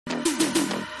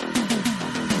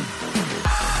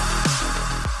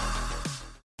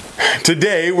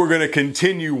Today we're going to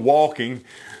continue walking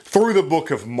through the book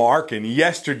of Mark, and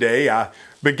yesterday I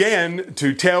began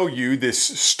to tell you this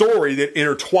story that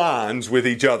intertwines with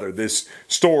each other, this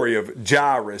story of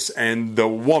Jairus and the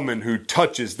woman who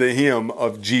touches the hem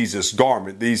of Jesus'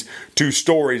 garment. These two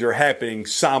stories are happening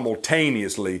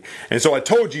simultaneously. And so I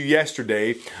told you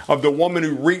yesterday of the woman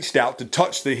who reached out to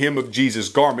touch the hem of Jesus'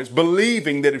 garments,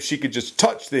 believing that if she could just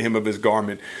touch the hem of his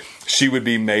garment, she would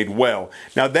be made well.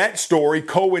 Now that story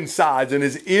coincides and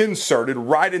is inserted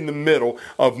right in the middle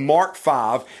of Mark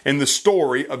 5 and the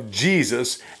story of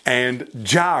Jesus and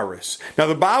Jairus. Now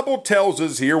the Bible tells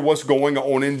us here what's going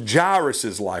on in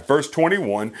Jairus' life. Verse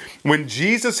 21, when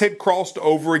Jesus had crossed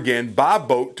over again by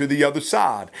boat to the other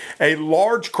side, a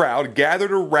large crowd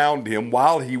gathered around him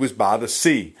while he was by the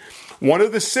sea. One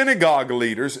of the synagogue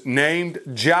leaders named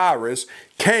Jairus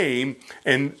came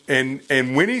and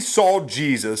when he saw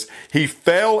Jesus, he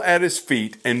fell at his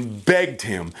feet and begged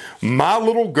him, "My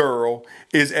little girl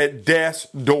is at death's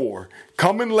door.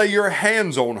 Come and lay your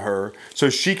hands on her so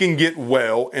she can get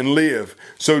well and live."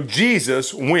 So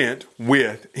Jesus went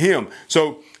with him.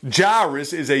 So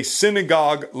Jairus is a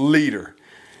synagogue leader.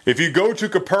 If you go to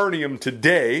Capernaum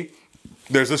today,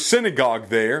 there's a synagogue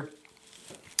there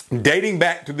dating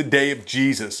back to the day of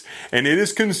Jesus, and it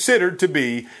is considered to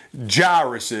be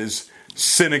Jairus'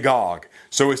 synagogue.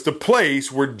 So it's the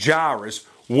place where Jairus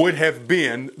would have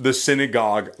been the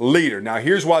synagogue leader. Now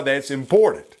here's why that's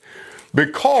important.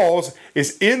 Because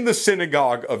it's in the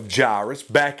synagogue of Jairus,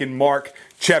 back in Mark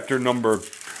chapter number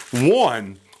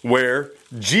 1, where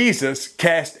Jesus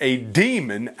cast a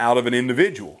demon out of an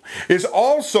individual. It's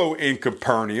also in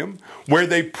Capernaum, where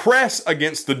they press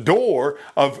against the door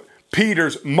of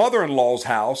Peter's mother-in-law's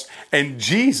house, and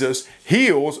Jesus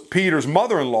heals Peter's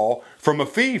mother-in-law from a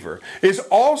fever. It's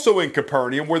also in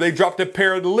Capernaum where they dropped a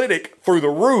paralytic through the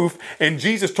roof, and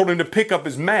Jesus told him to pick up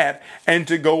his mat and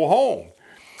to go home.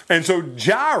 And so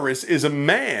Jairus is a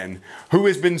man who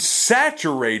has been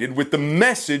saturated with the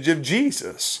message of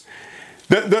Jesus.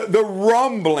 The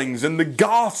rumblings and the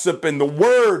gossip and the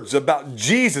words about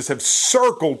Jesus have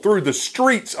circled through the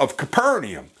streets of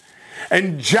Capernaum.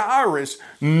 And Jairus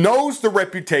knows the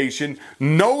reputation,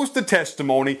 knows the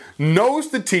testimony, knows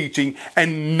the teaching,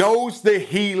 and knows the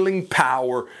healing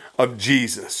power of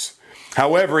Jesus.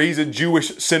 However, he's a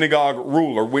Jewish synagogue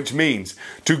ruler, which means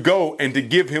to go and to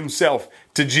give himself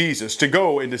to Jesus, to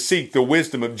go and to seek the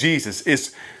wisdom of Jesus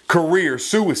is career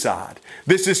suicide.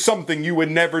 This is something you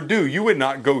would never do. You would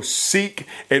not go seek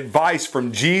advice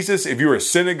from Jesus if you're a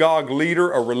synagogue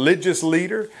leader, a religious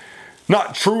leader.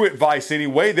 Not true advice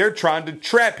anyway. They're trying to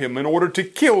trap him in order to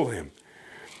kill him.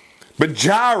 But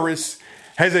Jairus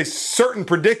has a certain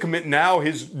predicament now.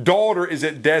 His daughter is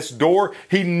at death's door.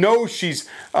 He knows she's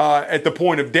at the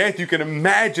point of death. You can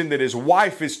imagine that his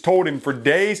wife has told him for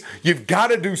days, "You've got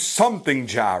to do something,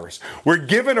 Jairus. We're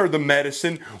giving her the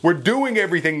medicine. We're doing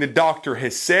everything the doctor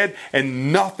has said,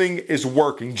 and nothing is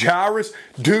working. Jairus,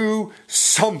 do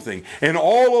something." And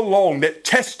all along, that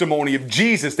testimony of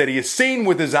Jesus that he has seen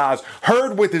with his eyes,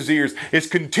 heard with his ears, is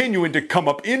continuing to come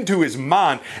up into his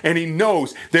mind, and he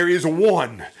knows there is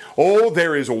one. Oh,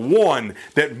 there is one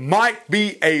that might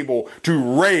be able to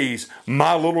raise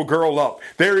my little girl up.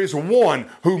 There is one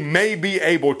who may be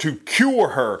able to cure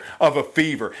her of a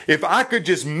fever. If I could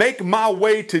just make my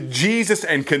way to Jesus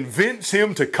and convince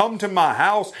him to come to my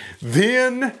house,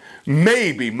 then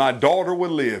maybe my daughter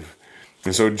would live.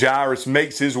 And so Jairus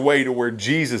makes his way to where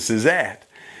Jesus is at,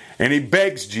 and he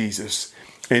begs Jesus.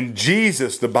 And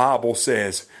Jesus, the Bible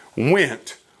says,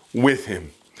 went with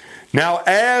him. Now,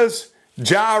 as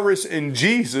Jairus and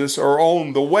Jesus are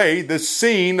on the way, the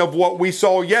scene of what we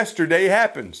saw yesterday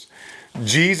happens.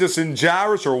 Jesus and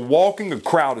Jairus are walking. A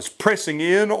crowd is pressing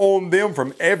in on them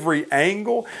from every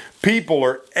angle. People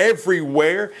are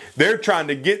everywhere. They're trying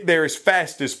to get there as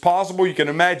fast as possible. You can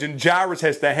imagine Jairus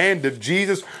has the hand of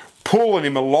Jesus pulling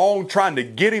him along, trying to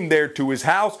get him there to his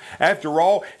house. After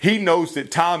all, he knows that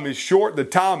time is short. The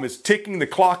time is ticking. The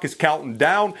clock is counting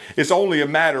down. It's only a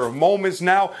matter of moments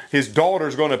now. His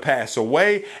daughter's going to pass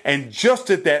away. And just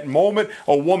at that moment,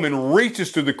 a woman reaches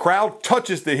through the crowd,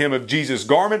 touches the hem of Jesus'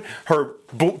 garment. Her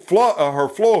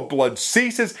flow of blood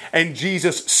ceases, and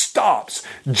Jesus stops.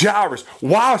 Jairus,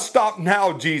 why stop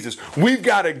now, Jesus? We've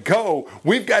got to go.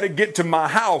 We've got to get to my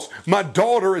house. My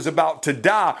daughter is about to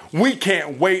die. We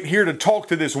can't wait here to talk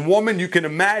to this woman. You can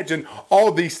imagine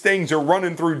all these things are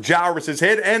running through Jairus'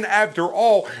 head. And after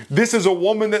all, this is a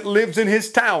woman that lives in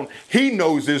his town. He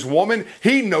knows this woman.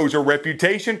 He knows her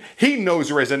reputation. He knows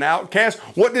her as an outcast.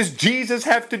 What does Jesus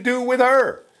have to do with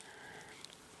her?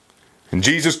 And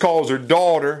Jesus calls her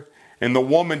daughter, and the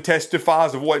woman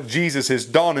testifies of what Jesus has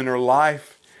done in her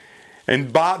life.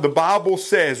 And the Bible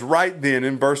says right then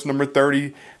in verse number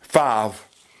 35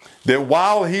 that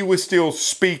while he was still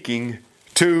speaking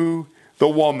to the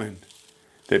woman,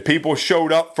 that people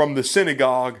showed up from the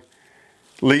synagogue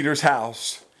leader's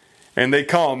house, and they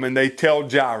come and they tell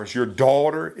Jairus, your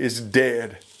daughter is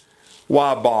dead.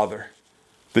 Why bother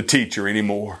the teacher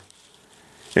anymore?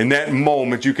 In that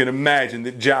moment, you can imagine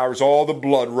that Jairus, all the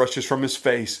blood rushes from his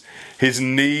face. His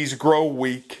knees grow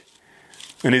weak,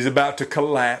 and he's about to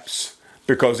collapse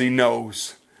because he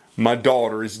knows my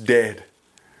daughter is dead.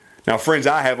 Now, friends,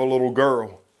 I have a little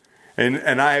girl,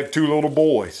 and I have 2 little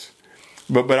boys.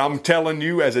 But I'm telling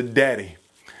you, as a daddy,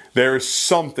 there is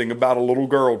something about a little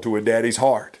girl to a daddy's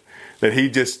heart that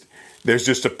there's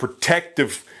just a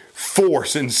protective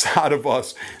force inside of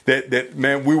us that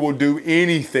man, we will do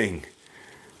anything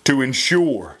to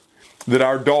ensure that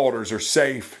our daughters are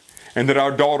safe and that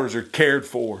our daughters are cared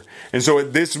for. And so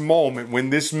at this moment, when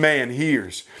this man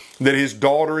hears that his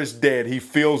daughter is dead, he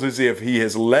feels as if he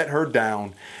has let her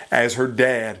down as her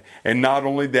dad. And not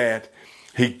only that,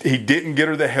 he didn't get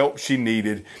her the help she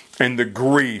needed, and the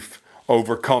grief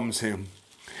overcomes him.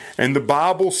 And the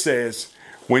Bible says,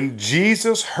 when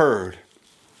Jesus heard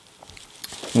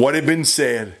what had been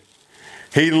said,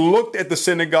 he looked at the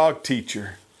synagogue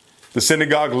teacher, the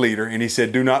synagogue leader, and he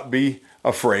said, do not be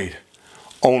afraid,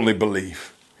 only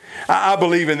believe. I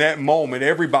believe in that moment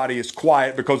everybody is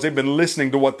quiet because they've been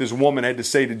listening to what this woman had to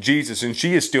say to Jesus, and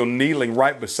she is still kneeling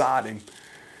right beside him.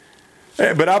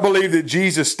 But I believe that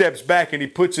Jesus steps back and he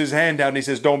puts his hand out and he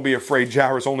says, don't be afraid,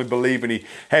 Jairus, only believe. And he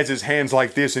has his hands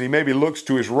like this, and he maybe looks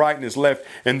to his right and his left,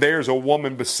 and there's a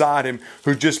woman beside him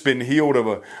who's just been healed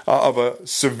of a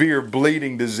severe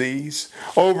bleeding disease.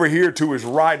 Over here to his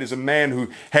right is a man who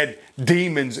had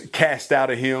demons cast out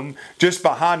of him. Just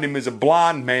behind him is a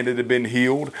blind man that had been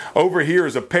healed. Over here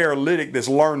is a paralytic that's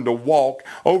learned to walk.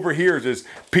 Over here is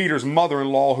Peter's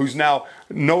mother-in-law who's now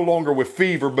no longer with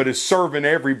fever but is serving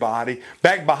everybody.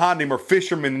 Back behind him are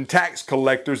fishermen and tax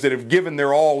collectors that have given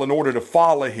their all in order to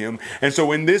follow him. And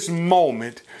so in this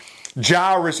moment,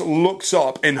 Jairus looks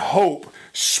up and hope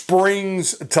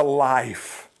springs to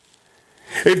life.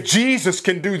 If Jesus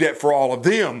can do that for all of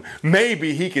them,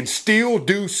 maybe he can still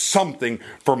do something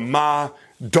for my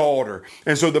daughter.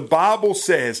 And so the Bible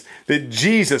says that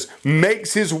Jesus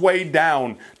makes his way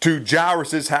down to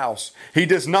Jairus' house. He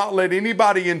does not let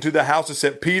anybody into the house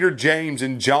except Peter, James,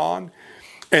 and John.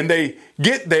 And they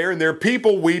get there and there are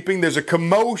people weeping. There's a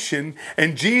commotion.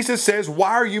 And Jesus says,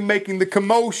 why are you making the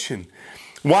commotion?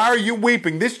 Why are you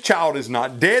weeping? This child is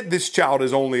not dead. This child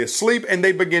is only asleep. And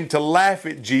they begin to laugh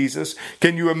at Jesus.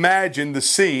 Can you imagine the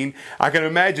scene? I can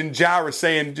imagine Jairus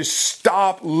saying, just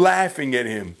stop laughing at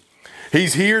him.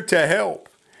 He's here to help.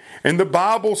 And the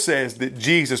Bible says that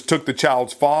Jesus took the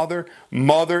child's father,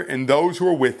 mother, and those who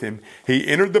were with him. He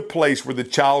entered the place where the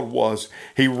child was.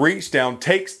 He reached down,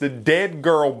 takes the dead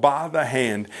girl by the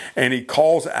hand, and he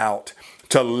calls out,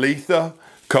 Talitha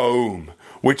Koum,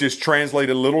 which is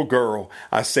translated, little girl,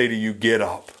 I say to you, get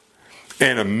up.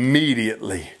 And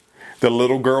immediately the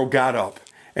little girl got up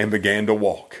and began to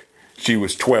walk. She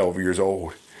was 12 years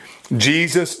old.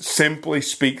 Jesus simply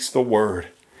speaks the word,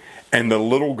 and the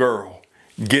little girl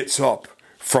gets up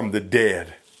from the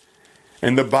dead.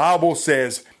 And the Bible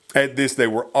says at this, they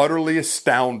were utterly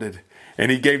astounded. And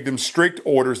he gave them strict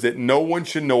orders that no one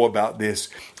should know about this,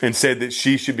 and said that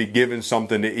she should be given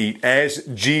something to eat. As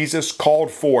Jesus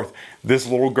called forth this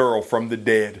little girl from the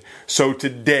dead, so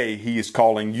today he is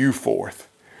calling you forth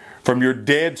from your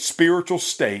dead spiritual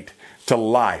state to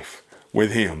life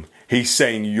with him. He's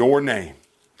saying your name.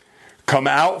 Come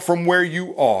out from where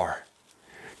you are.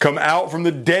 Come out from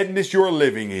the deadness you're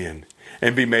living in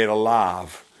and be made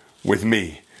alive with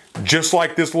me. Just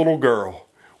like this little girl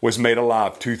was made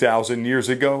alive 2,000 years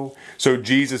ago. So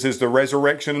Jesus is the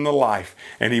resurrection and the life,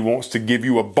 and he wants to give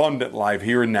you abundant life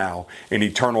here and now, and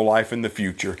eternal life in the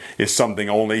future is something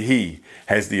only he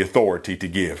has the authority to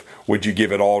give. Would you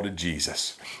give it all to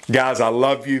Jesus? Guys, I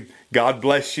love you. God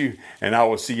bless you, and I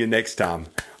will see you next time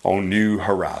on New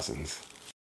Horizons.